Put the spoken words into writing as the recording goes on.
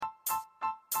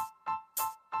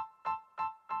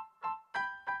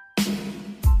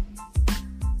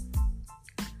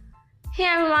Hey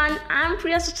everyone, I'm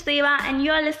Priya Sachdeva and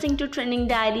you are listening to Trending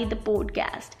Diary, the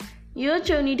podcast. Your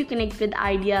journey to connect with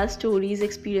ideas, stories,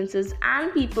 experiences,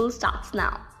 and people starts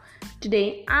now.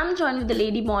 Today, I'm joined with a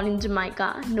lady born in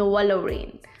Jamaica, Noah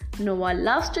Lorraine. Noah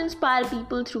loves to inspire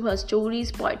people through her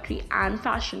stories, poetry, and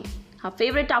fashion. Her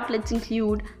favorite outlets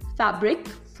include fabric,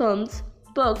 films,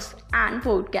 books, and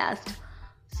podcasts.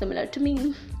 Similar to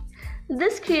me.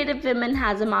 This creative woman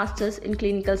has a master's in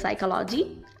clinical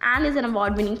psychology and is an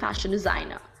award-winning fashion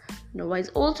designer. Noah is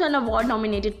also an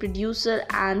award-nominated producer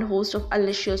and host of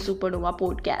Unleash Your Supernova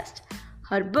podcast.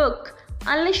 Her book,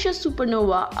 Unleash Your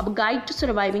Supernova, A Guide to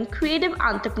Surviving Creative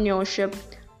Entrepreneurship,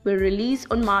 will release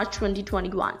on March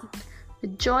 2021.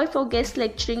 With joy for guest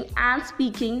lecturing and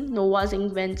speaking, Noah's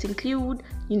events include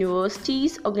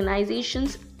universities,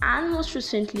 organizations, and most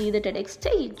recently the TEDx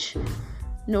stage.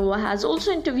 Noah has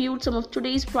also interviewed some of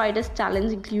today's brightest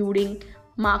talents including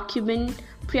Mark Cuban,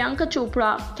 Priyanka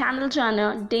Chopra, Kendall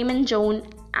Jenner, Damon Jones,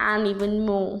 and even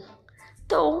more.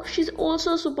 Though she's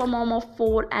also a supermom of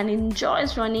 4 and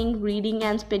enjoys running, reading,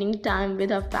 and spending time with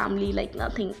her family like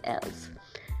nothing else.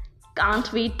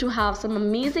 Can't wait to have some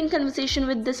amazing conversation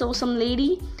with this awesome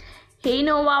lady. Hey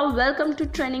Noah, welcome to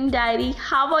Trending Diary.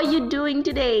 How are you doing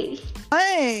today?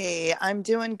 Hi, I'm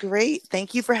doing great.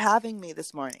 Thank you for having me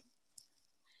this morning.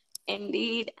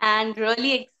 Indeed, and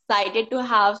really excited to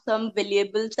have some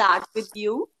valuable chat with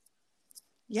you.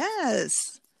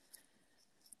 Yes.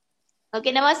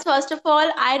 Okay, now, first of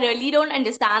all, I really don't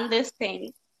understand this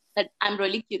thing that I'm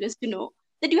really curious to know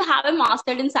that you have a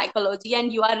master in psychology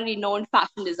and you are a renowned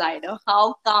fashion designer.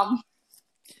 How come?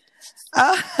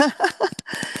 Uh,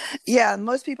 yeah,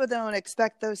 most people don't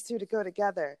expect those two to go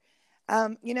together.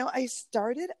 I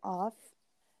started off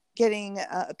getting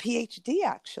a PhD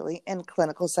actually in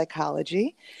clinical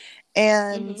psychology.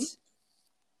 And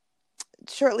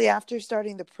shortly after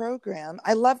starting the program,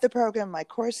 I loved the program, my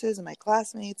courses and my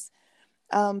classmates.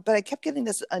 But I kept getting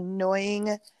this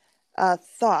annoying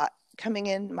thought coming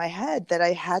in my head that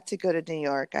I had to go to New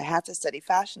York. I had to study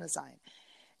fashion design.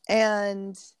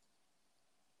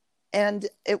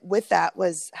 With that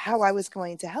was how I was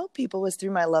going to help people was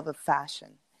through my love of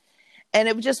fashion. And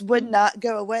it just would not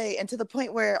go away. And to the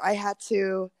point where I had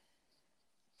to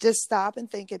just stop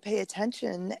and think and pay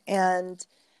attention. And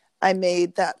I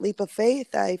made that leap of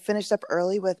faith. I finished up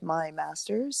early with my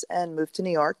master's and moved to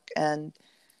New York and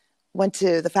went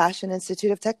to the Fashion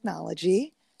Institute of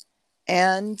Technology.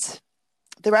 And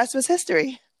the rest was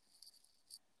history.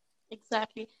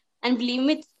 Exactly. And believe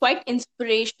me, it's quite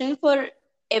inspiration for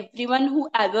everyone who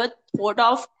ever thought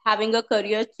of having a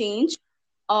career change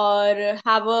or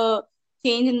have a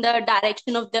change in the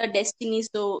direction of their destiny.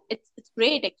 So it's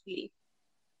great actually.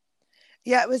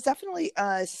 Yeah, it was definitely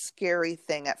a scary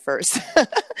thing at first,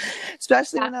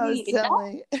 especially when I was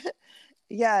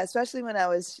especially when I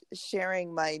was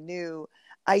sharing my new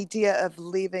idea of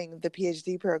leaving the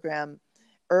PhD program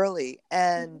early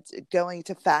and going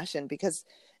to fashion because,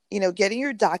 getting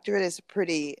your doctorate is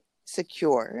pretty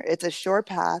secure. It's a sure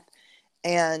path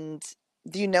and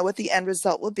you know what the end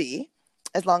result will be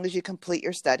as long as you complete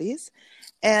your studies.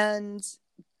 And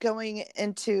going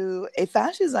into a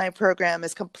fashion design program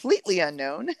is completely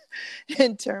unknown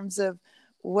in terms of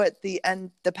what the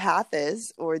path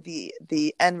is or the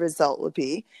end result will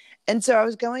be. And so I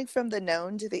was going from the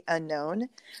known to the unknown,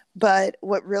 but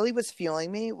what really was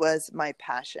fueling me was my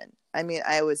passion. I mean,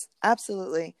 I was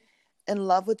absolutely in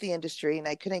love with the industry and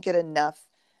I couldn't get enough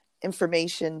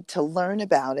information to learn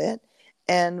about it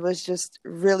and was just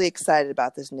really excited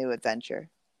about this new adventure.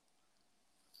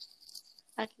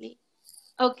 Exactly.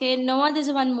 Okay, Noah,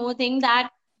 there's one more thing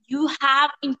that you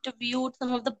have interviewed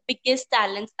some of the biggest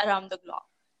talents around the globe.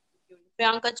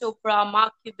 Priyanka Chopra,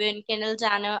 Mark Cuban, Kendall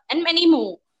Jenner, and many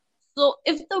more. So,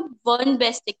 if the one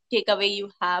best takeaway you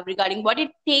have regarding what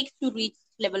it takes to reach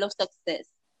this level of success,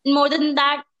 and more than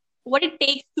that, what it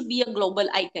takes to be a global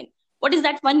icon, what is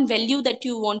that one value that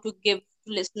you want to give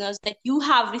to listeners that you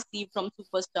have received from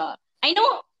Superstar? I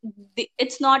know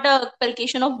it's not a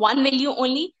calculation of one value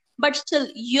only, but still,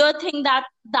 you think that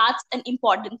that's an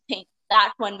important thing,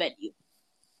 that one value.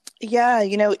 Yeah,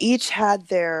 each had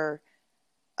their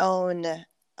own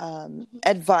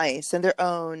advice and their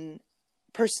own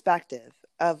perspective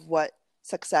of what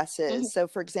success is. So,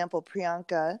 for example,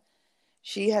 Priyanka,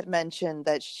 she had mentioned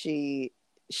that she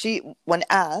when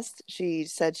asked, she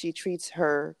said she treats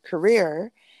her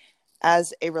career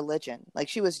as a religion. Like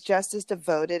she was just as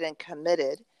devoted and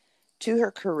committed to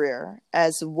her career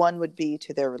as one would be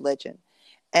to their religion.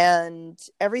 And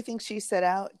everything she set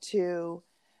out to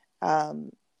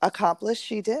accomplish,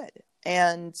 she did.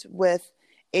 And with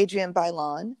Adrienne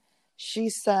Bailon, she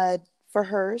said for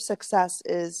her, success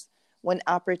is when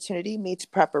opportunity meets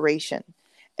preparation.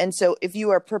 And so if you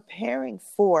are preparing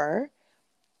for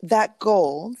that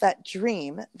goal, that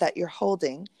dream that you're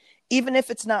holding, even if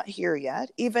it's not here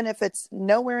yet, even if it's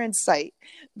nowhere in sight,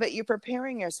 but you're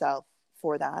preparing yourself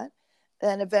for that,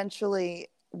 then eventually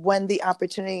when the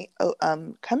opportunity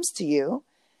comes to you,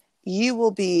 you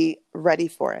will be ready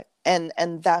for it. And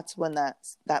that's when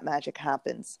that magic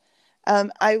happens.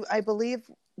 I believe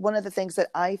one of the things that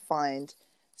I find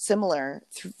similar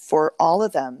for all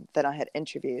of them that I had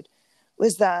interviewed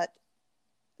was that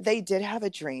they did have a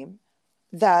dream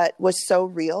that was so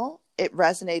real, it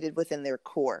resonated within their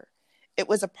core. It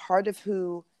was a part of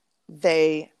who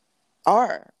they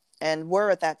are and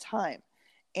were at that time.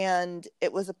 And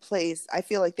it was a place, I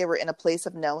feel like they were in a place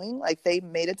of knowing, like they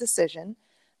made a decision.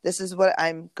 This is what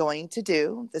I'm going to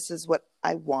do. This is what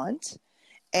I want.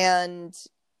 And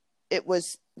it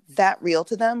was that real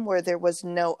to them where there was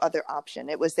no other option.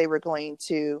 It was, it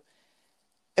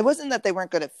wasn't that they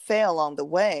weren't going to fail along the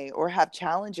way or have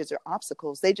challenges or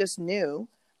obstacles. They just knew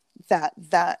that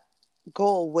that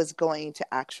goal was going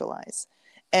to actualize.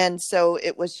 And so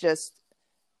it was just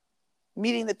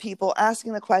meeting the people,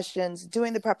 asking the questions,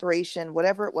 doing the preparation,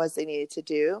 whatever it was they needed to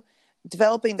do,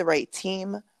 developing the right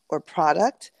team or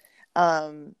product,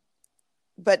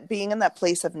 but being in that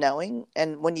place of knowing.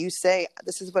 And when you say,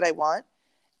 this is what I want,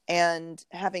 and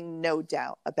having no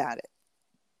doubt about it,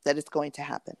 that it's going to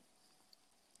happen.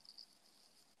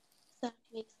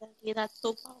 Exactly. That's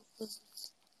so powerful.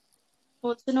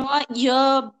 Also, Noah,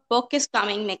 your book is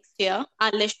coming next year,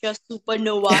 Unleash Your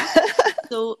Supernova.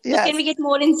 So, Yes. Can we get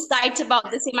more insights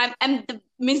about this?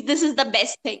 This is the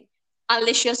best thing.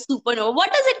 Unleash Your Supernova. What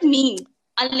does it mean?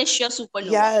 Unleash Your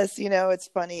Supernova. Yes, it's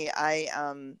funny.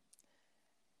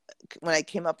 When I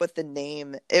came up with the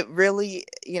name, it really,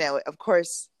 of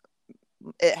course,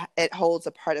 it holds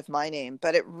a part of my name,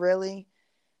 but it really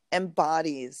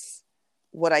embodies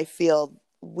what I feel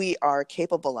we are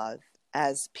capable of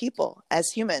as people,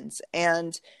 as humans.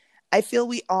 And I feel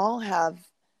we all have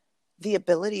the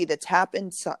ability to tap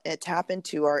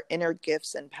into our inner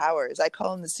gifts and powers. I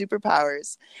call them the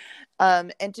superpowers,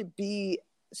 and to be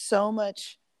so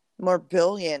much more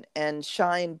brilliant and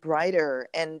shine brighter,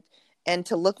 and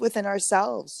to look within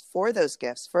ourselves for those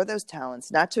gifts, for those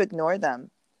talents, not to ignore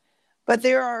them. But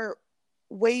there are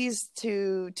ways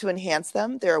to enhance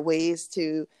them. There are ways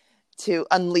to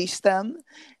unleash them.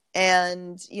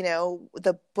 And,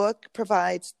 the book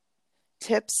provides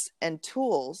tips and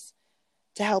tools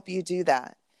to help you do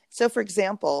that. So, for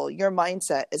example, your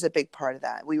mindset is a big part of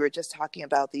that. We were just talking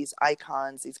about these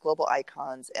icons, these global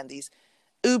icons, and these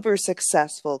uber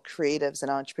successful creatives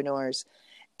and entrepreneurs.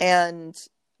 And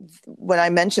when I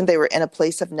mentioned they were in a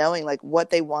place of knowing, like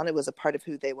what they wanted was a part of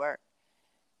who they were.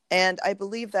 And I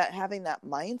believe that having that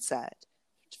mindset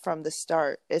from the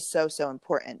start is so, so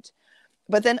important.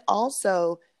 But then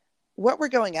also what we're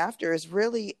going after is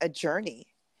really a journey,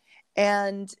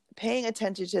 and paying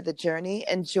attention to the journey,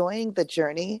 enjoying the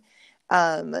journey,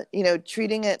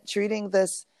 treating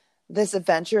this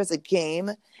adventure as a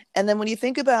game. And then when you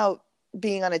think about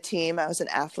being on a team, I was an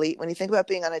athlete. When you think about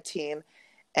being on a team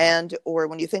or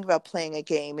when you think about playing a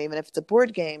game, even if it's a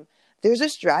board game, there's a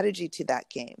strategy to that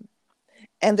game.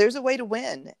 And there's a way to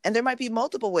win. And there might be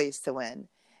multiple ways to win.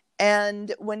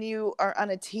 And when you are on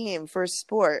a team for a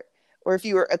sport, or if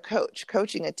you were a coach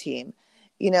coaching a team,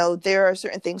 there are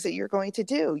certain things that you're going to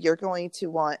do. You're going to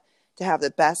want to have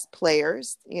the best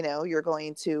players. You're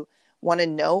going to want to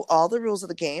know all the rules of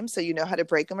the game so you know how to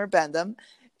break them or bend them.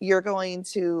 You're going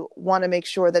to want to make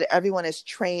sure that everyone is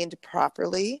trained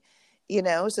properly,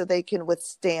 so they can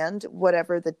withstand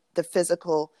whatever the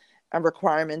physical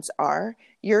requirements are.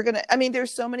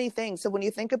 There's so many things. So when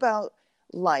you think about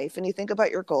life and you think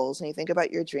about your goals and you think about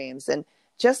your dreams, and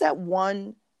just that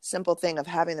one simple thing of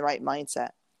having the right mindset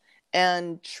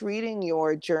and treating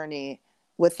your journey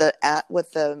with the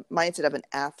mindset of an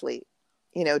athlete,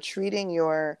 treating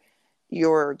your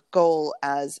goal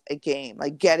as a game,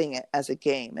 like getting it as a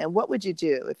game. And what would you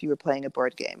do if you were playing a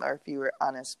board game, or if you were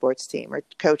on a sports team or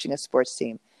coaching a sports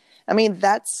team?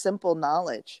 That simple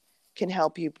knowledge can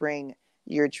help you bring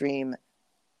your dream,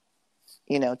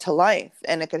 to life.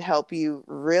 And it could help you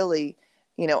really,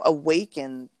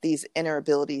 awaken these inner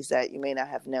abilities that you may not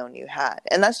have known you had.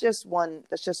 And that's just one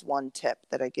tip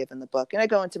that I give in the book. And I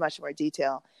go into much more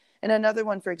detail. And another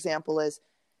one, for example, is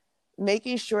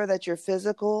making sure that your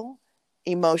physical,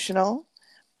 emotional,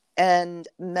 and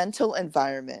mental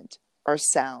environment are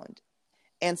sound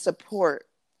and support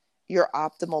your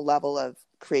optimal level of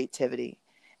creativity.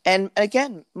 And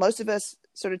again, most of us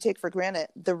sort of take for granted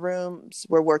the rooms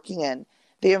we're working in,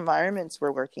 the environments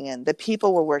we're working in, the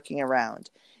people we're working around.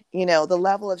 the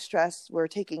level of stress we're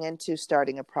taking into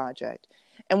starting a project.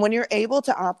 And when you're able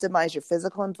to optimize your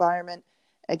physical environment,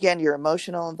 again, your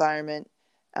emotional environment,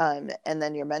 and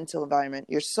then your mental environment,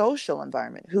 your social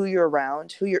environment, who you're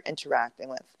around, who you're interacting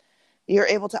with, you're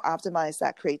able to optimize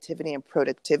that creativity and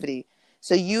productivity.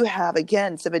 So you have,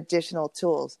 again, some additional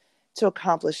tools to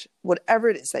accomplish whatever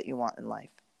it is that you want in life.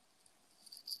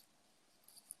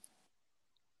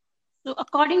 So,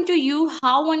 according to you,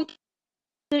 how one can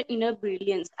the inner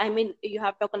brilliance? I mean, you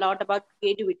have talked a lot about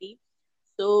creativity.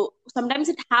 So sometimes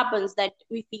it happens that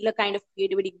we feel a kind of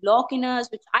creativity block in us,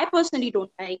 which I personally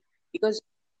don't like, because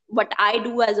what I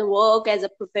do as a work, as a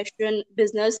profession,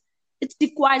 business, it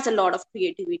requires a lot of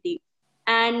creativity.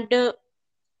 And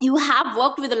you have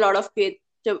worked with a lot of creative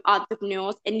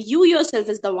entrepreneurs, and you yourself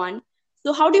is the one.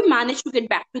 So how do you manage to get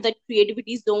back to that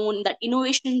creativity zone, that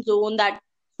innovation zone, that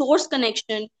source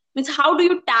connection? Means how do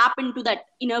you tap into that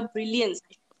inner brilliance?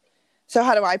 So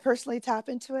how do I personally tap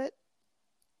into it?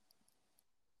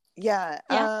 Yeah,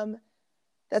 Yeah.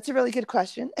 that's a really good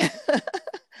question.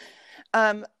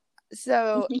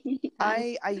 So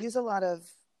I use a lot of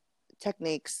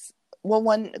techniques. Well,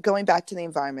 one, going back to the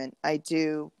environment, I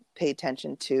do pay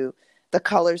attention to the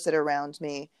colors that are around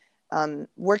me.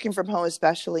 Working from home,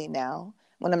 especially now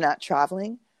when I'm not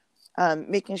traveling,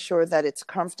 making sure that it's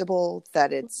comfortable,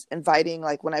 that it's inviting.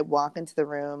 Like when I walk into the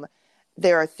room,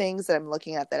 there are things that I'm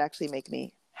looking at that actually make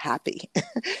me happy.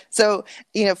 So,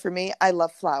 for me, I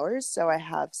love flowers. So I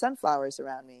have sunflowers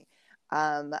around me.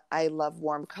 I love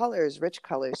warm colors, rich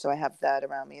colors. So I have that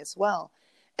around me as well.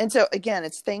 And so, again,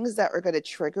 it's things that are going to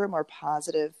trigger a more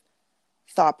positive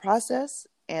thought process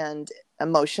and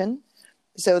emotion.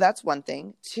 So that's one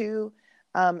thing. Two,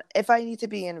 if I need to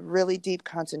be in really deep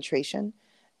concentration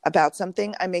about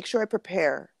something, I make sure I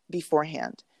prepare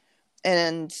beforehand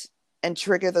and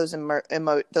trigger those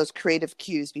those creative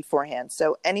cues beforehand.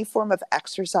 So any form of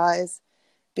exercise,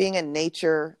 being in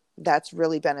nature, that's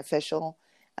really beneficial.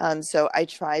 So I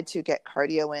try to get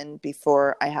cardio in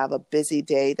before I have a busy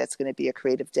day that's going to be a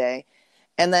creative day.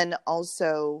 And then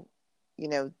also,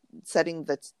 setting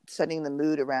the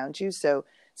mood around you. So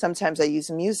sometimes I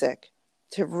use music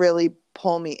to really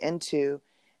pull me into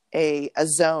a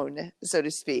zone, so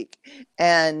to speak.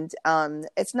 And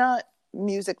it's not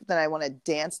music that I want to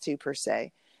dance to per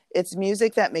se. It's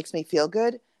music that makes me feel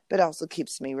good, but also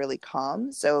keeps me really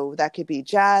calm. So that could be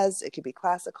jazz, it could be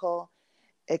classical,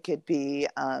 it could be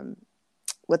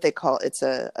what they call, it's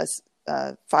a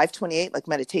 528, like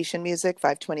meditation music,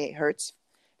 528 hertz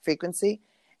frequency.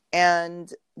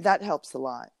 And that helps a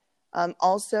lot.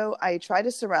 Also, I try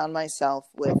to surround myself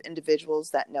with individuals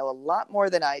that know a lot more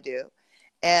than I do.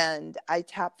 And I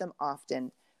tap them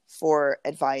often for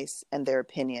advice and their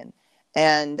opinion.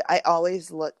 And I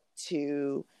always look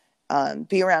to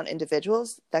be around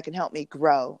individuals that can help me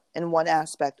grow in one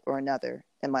aspect or another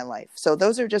in my life. So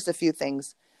those are just a few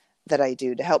things that I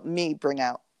do to help me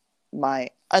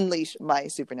unleash my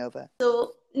supernova.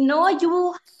 So, Noah,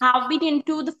 you have been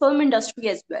into the film industry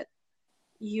as well.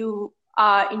 You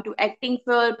are into acting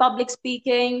for public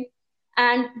speaking,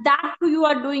 and that too you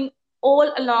are doing all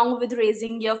along with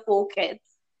raising your 4 kids.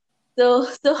 So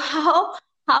how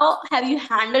have you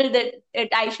handled it,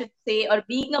 I should say, or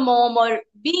being a mom or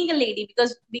being a lady?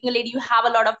 Because being a lady, you have a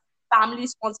lot of family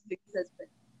responsibilities as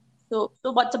well.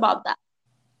 So what's about that?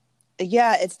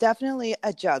 Yeah, it's definitely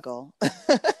a juggle.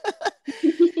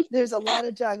 There's a lot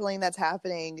of juggling that's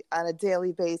happening on a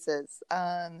daily basis.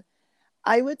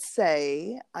 I would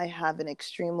say I have an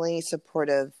extremely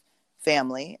supportive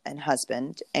family and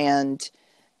husband. And,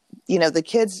 the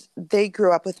kids, they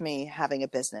grew up with me having a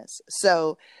business.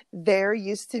 So they're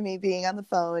used to me being on the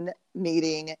phone,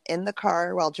 meeting in the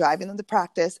car while driving them to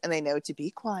practice, and they know to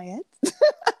be quiet.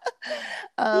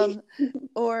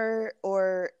 Or,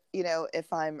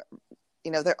 if I'm,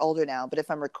 they're older now, but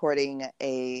if I'm recording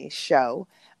a show,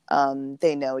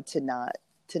 they know to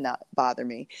not bother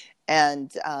me.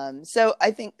 And so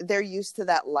I think they're used to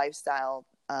that lifestyle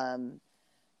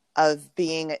of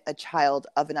being a child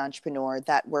of an entrepreneur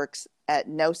that works at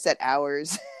no set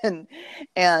hours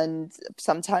and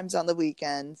sometimes on the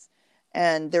weekends.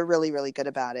 And they're really, really good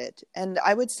about it. And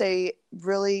I would say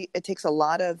really it takes a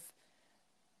lot of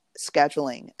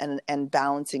scheduling and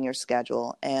balancing your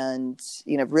schedule and,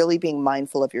 really being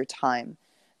mindful of your time.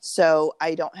 So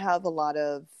I don't have a lot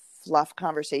of fluff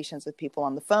conversations with people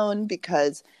on the phone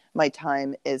because my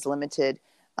time is limited.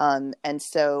 And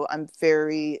so I'm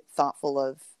very thoughtful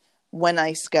of when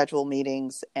I schedule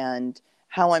meetings and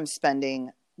how I'm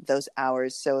spending those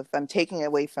hours. So if I'm taking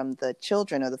away from the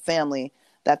children or the family,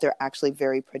 that they're actually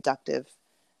very productive,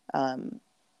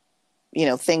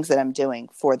 things that I'm doing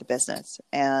for the business.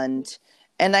 And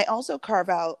And I also carve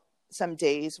out some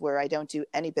days where I don't do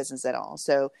any business at all.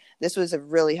 So this was a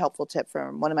really helpful tip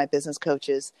from one of my business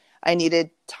coaches. I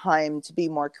needed time to be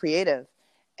more creative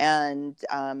and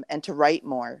to write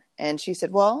more. And she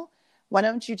said, well, why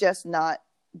don't you just not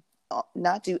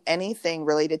do anything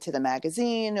related to the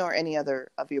magazine or any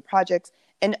other of your projects,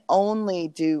 and only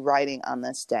do writing on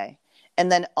this day,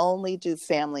 and then only do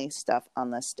family stuff on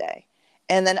this day.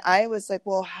 And then I was like,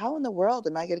 well, how in the world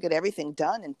am I going to get everything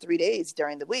done in 3 days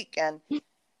during the week?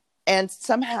 And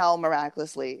somehow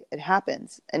miraculously it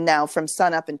happens. And now from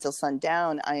sun up until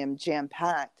sundown, I am jam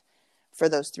packed for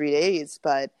those 3 days,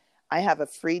 but I have a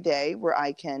free day where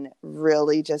I can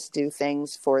really just do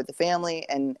things for the family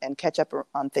and catch up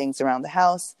on things around the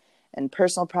house and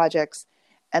personal projects.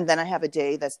 And then I have a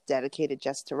day that's dedicated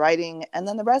just to writing. And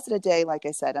then the rest of the day, like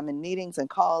I said, I'm in meetings and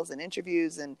calls and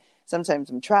interviews, and sometimes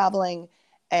I'm traveling.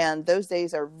 And those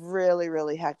days are really,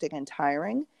 really hectic and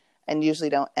tiring, and usually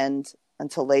don't end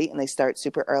until late, and they start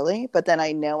super early. But then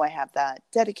I know I have that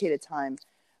dedicated time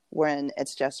when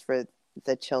it's just for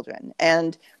the children.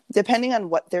 And depending on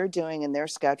what they're doing in their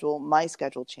schedule, my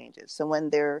schedule changes. So when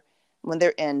they're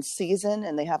in season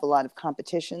and they have a lot of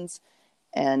competitions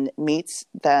and meets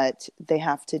that they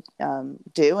have to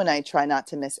do, and I try not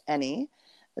to miss any,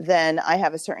 then I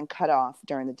have a certain cutoff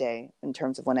during the day in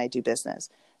terms of when I do business.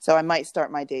 So I might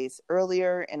start my days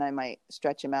earlier, and I might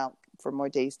stretch them out for more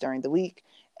days during the week.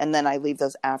 And then I leave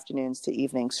those afternoons to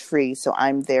evenings free, so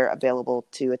I'm there available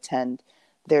to attend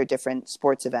their different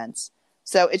sports events.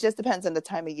 So it just depends on the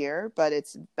time of year, but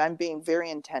I'm being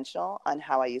very intentional on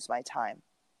how I use my time.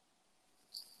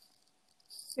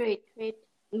 Great, great.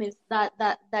 Miss, that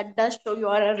does show you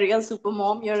are a real super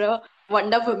mom. You're a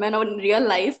Wonder Woman in real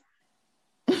life.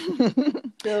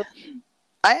 So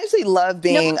I actually love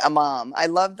being a mom. I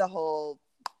love the whole,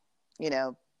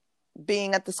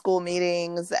 being at the school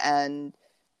meetings and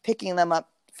picking them up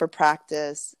for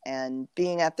practice and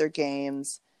being at their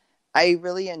games. I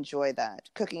really enjoy that.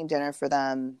 Cooking dinner for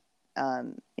them,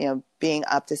 being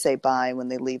up to say bye when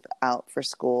they leave out for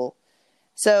school.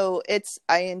 So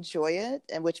I enjoy it,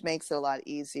 and which makes it a lot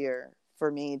easier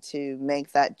for me to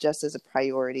make that just as a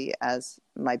priority as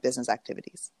my business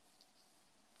activities.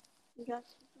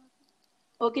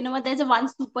 Okay, now there's one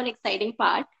super exciting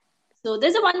part. So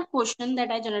there's one question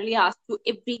that I generally ask to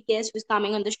every guest who's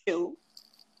coming on the show.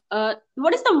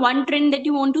 What is the one trend that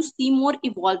you want to see more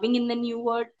evolving in the new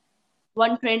world?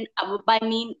 One trend, I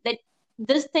mean that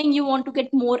this thing you want to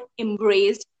get more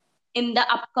embraced in the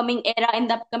upcoming era, in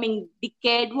the upcoming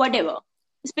decade, whatever,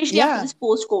 especially after this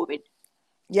post-COVID.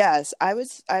 Yes, I would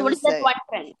what is say that one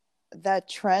trend? That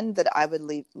trend that I would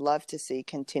love to see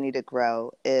continue to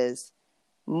grow is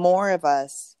more of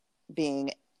us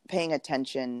paying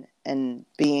attention and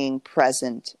being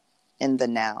present in the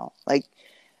now. Like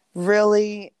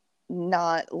really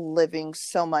not living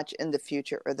so much in the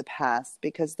future or the past,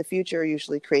 because the future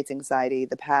usually creates anxiety.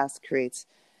 The past creates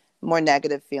more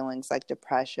negative feelings like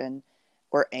depression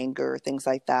or anger, things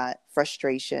like that,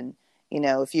 frustration.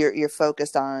 If you're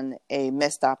focused on a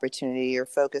missed opportunity, you're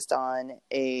focused on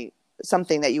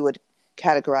something that you would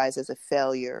categorize as a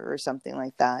failure or something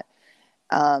like that,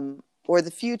 or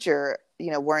the future,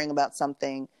 worrying about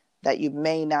something that you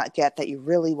may not get that you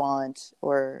really want,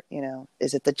 or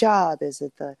is it the job? Is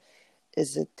it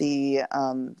the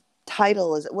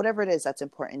title? Is it whatever it is that's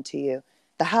important to you,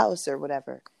 the house or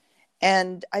whatever?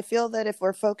 And I feel that if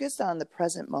we're focused on the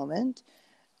present moment,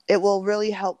 it will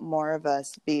really help more of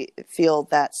us feel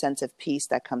that sense of peace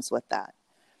that comes with that.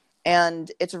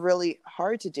 And it's really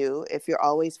hard to do if you're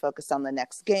always focused on the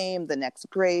next game, the next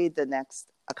grade, the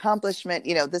next accomplishment.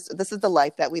 This is the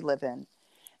life that we live in.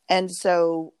 And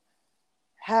so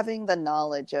having the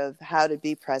knowledge of how to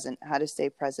be present, how to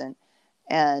stay present,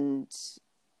 and,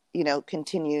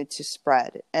 continue to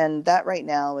spread. And that right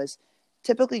now is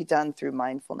typically done through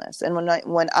mindfulness. And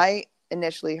when I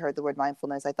initially heard the word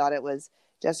mindfulness, I thought it was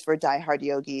just for diehard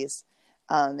yogis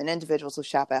and individuals who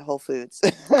shop at Whole Foods.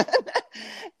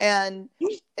 And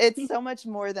it's so much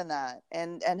more than that.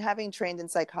 And having trained in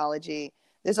psychology,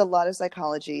 there's a lot of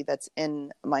psychology that's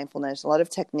in mindfulness, a lot of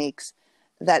techniques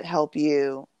that help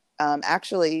you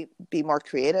actually be more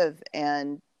creative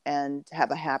and have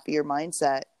a happier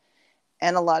mindset.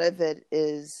 And a lot of it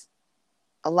is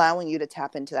allowing you to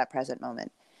tap into that present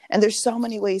moment. And there's so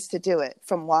many ways to do it,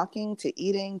 from walking to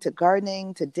eating to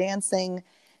gardening to dancing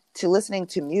to listening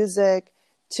to music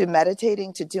to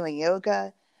meditating to doing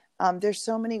yoga. There's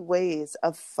so many ways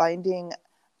of finding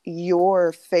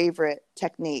your favorite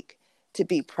technique to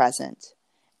be present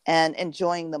and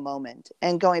enjoying the moment.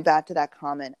 And going back to that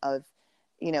comment of,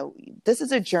 this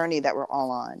is a journey that we're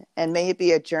all on, and may it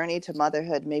be a journey to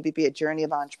motherhood, maybe be a journey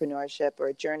of entrepreneurship, or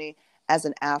a journey as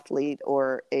an athlete,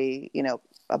 or an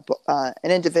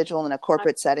individual in a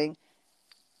corporate setting.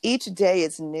 Each day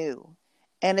is new,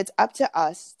 and it's up to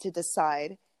us to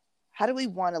decide, how do we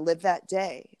want to live that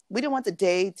day? We don't want the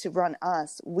day to run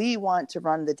us. We want to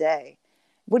run the day.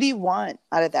 What do you want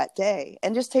out of that day?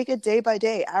 And just take it day by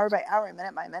day, hour by hour,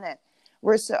 minute by minute.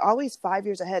 We're always 5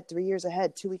 years ahead, 3 years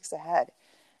ahead, 2 weeks ahead.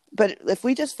 But if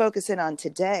we just focus in on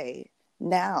today,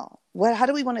 now, how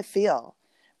do we want to feel?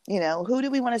 Who do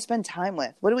we want to spend time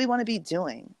with? What do we want to be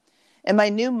doing? And my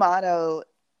new motto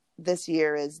this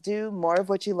year is, do more of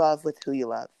what you love with who you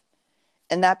love.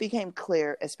 And that became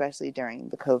clear, especially during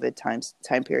the COVID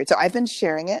time period. So I've been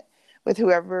sharing it with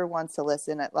whoever wants to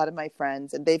listen, a lot of my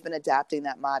friends, and they've been adapting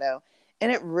that motto.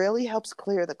 And it really helps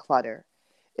clear the clutter.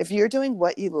 If you're doing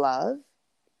what you love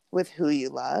with who you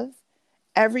love,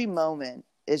 every moment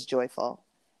is joyful.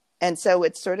 And so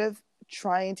it's sort of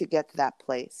trying to get to that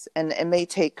place. And it may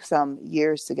take some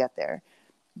years to get there.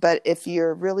 But if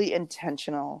you're really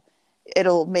intentional,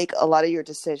 it'll make a lot of your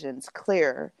decisions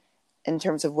clear in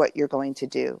terms of what you're going to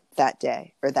do that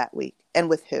day or that week, and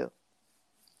with who.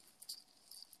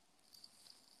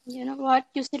 You know what?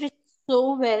 You said it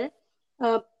so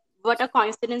well. What a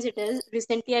coincidence it is.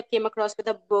 Recently, I came across with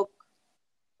a book,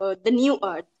 The New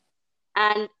Earth,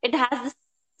 and it has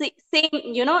the same,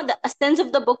 the essence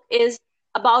of the book is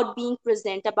about being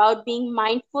present, about being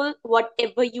mindful,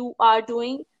 whatever you are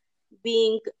doing,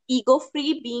 being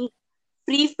ego-free, being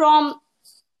free from,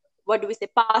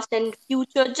 past and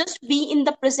future. Just be in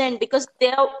the present, because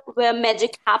there where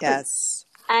magic happens. Yes.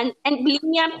 And believe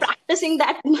me, I'm practicing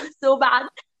that so bad.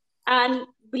 And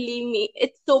believe me,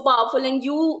 it's so powerful. And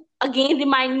you again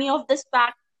remind me of this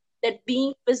fact that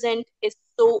being present is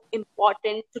so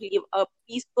important to live a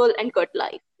peaceful and good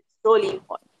life. It's really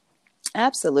important.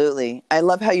 Absolutely. I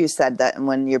love how you said that. And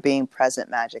when you're being present,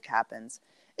 magic happens.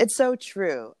 It's so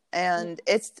true. And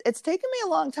it's taken me a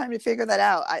long time to figure that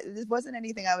out. This wasn't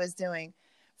anything I was doing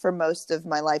for most of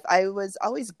my life. I was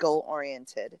always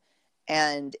goal-oriented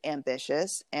and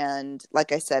ambitious. And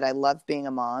like I said, I love being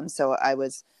a mom. So I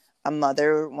was a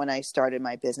mother when I started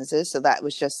my businesses. So that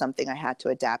was just something I had to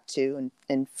adapt to,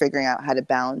 and figuring out how to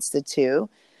balance the two.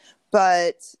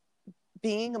 But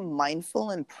being mindful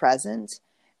and present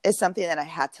is something that I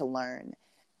had to learn.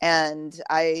 And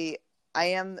I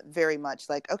am very much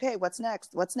like, okay, what's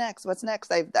next? What's next? What's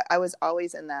next? I was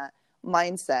always in that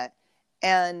mindset,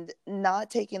 and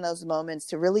not taking those moments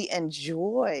to really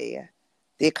enjoy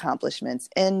the accomplishments,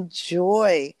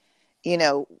 enjoy,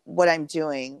 what I'm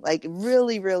doing, like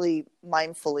really, really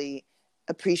mindfully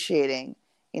appreciating,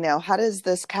 how does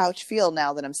this couch feel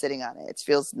now that I'm sitting on it? It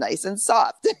feels nice and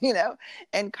soft,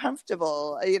 and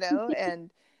comfortable,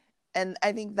 and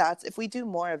I think that's, if we do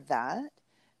more of that,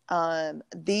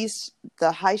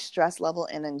 the high stress level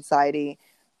and anxiety,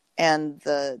 and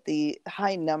the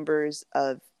high numbers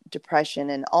of depression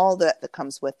and all that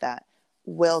comes with that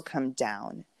will come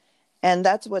down. And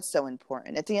that's what's so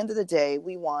important. At the end of the day,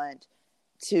 we want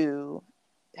to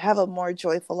have a more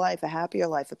joyful life, a happier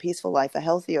life, a peaceful life, a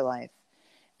healthier life.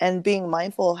 And being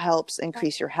mindful helps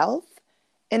increase your health,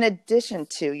 in addition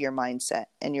to your mindset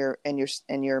and your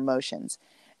emotions.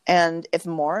 And if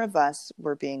more of us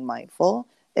were being mindful,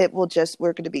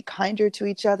 we're going to be kinder to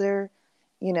each other,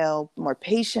 more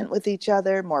patient with each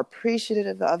other, more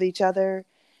appreciative of each other.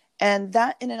 And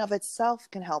that in and of itself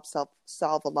can help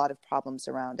solve a lot of problems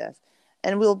around us.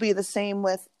 And we'll be the same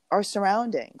with our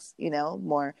surroundings,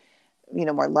 more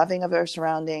loving of our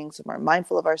surroundings, more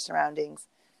mindful of our surroundings.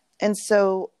 And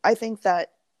so I think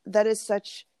that is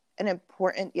such an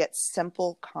important yet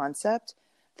simple concept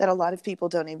that a lot of people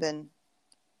don't even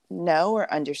know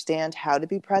or understand how to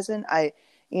be present.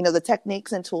 The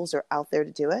techniques and tools are out there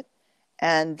to do it.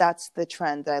 And that's the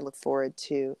trend that I look forward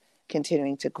to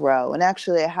continuing to grow. And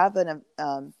actually, I have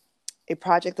a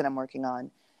project that I'm working on,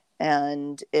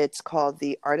 and it's called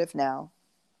The Art of Now,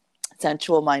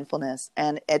 Sensual Mindfulness.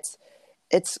 And it's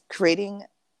creating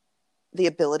the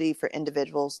ability for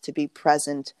individuals to be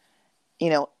present,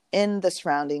 in the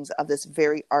surroundings of this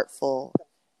very artful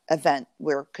event,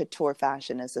 where couture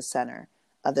fashion is the center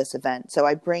of this event. So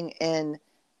I bring in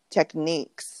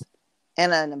techniques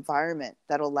and an environment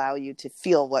that allow you to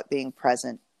feel what being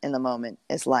present in the moment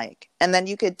is like. And then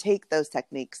you could take those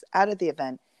techniques out of the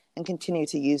event and continue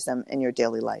to use them in your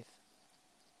daily life.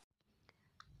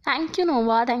 Thank you,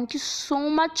 Nova. Thank you so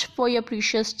much for your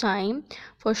precious time,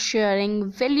 for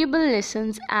sharing valuable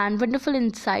lessons and wonderful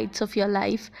insights of your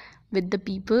life with the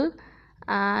people.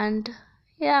 And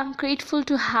yeah, I'm grateful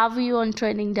to have you on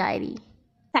Training Diary.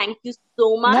 Thank you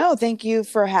so much. No, thank you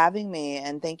for having me,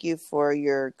 and thank you for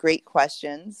your great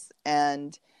questions.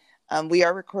 And we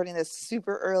are recording this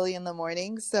super early in the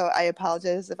morning, so I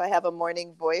apologize if I have a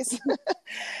morning voice.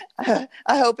 I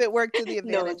hope it worked to the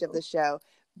advantage of the show.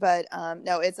 But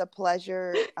no, it's a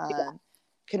pleasure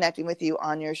connecting with you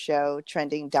on your show,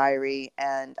 Trending Diary,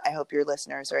 and I hope your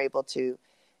listeners are able to,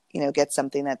 get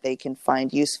something that they can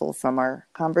find useful from our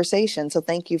conversation. So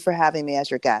thank you for having me as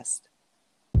your guest.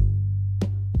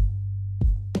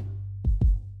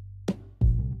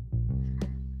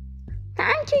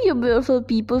 Thank you, you beautiful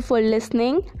people, for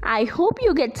listening. I hope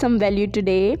you get some value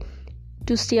today.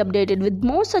 To stay updated with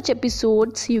more such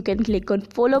episodes, you can click on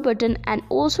follow button and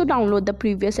also download the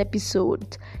previous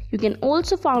episodes. You can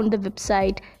also find the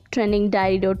website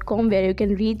trendingdiary.com, where you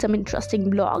can read some interesting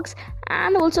blogs,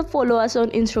 and also follow us on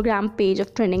Instagram page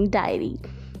of Trending Diary.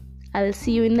 I will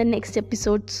see you in the next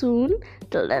episode soon.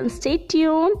 Till then, stay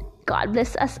tuned. God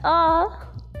bless us all.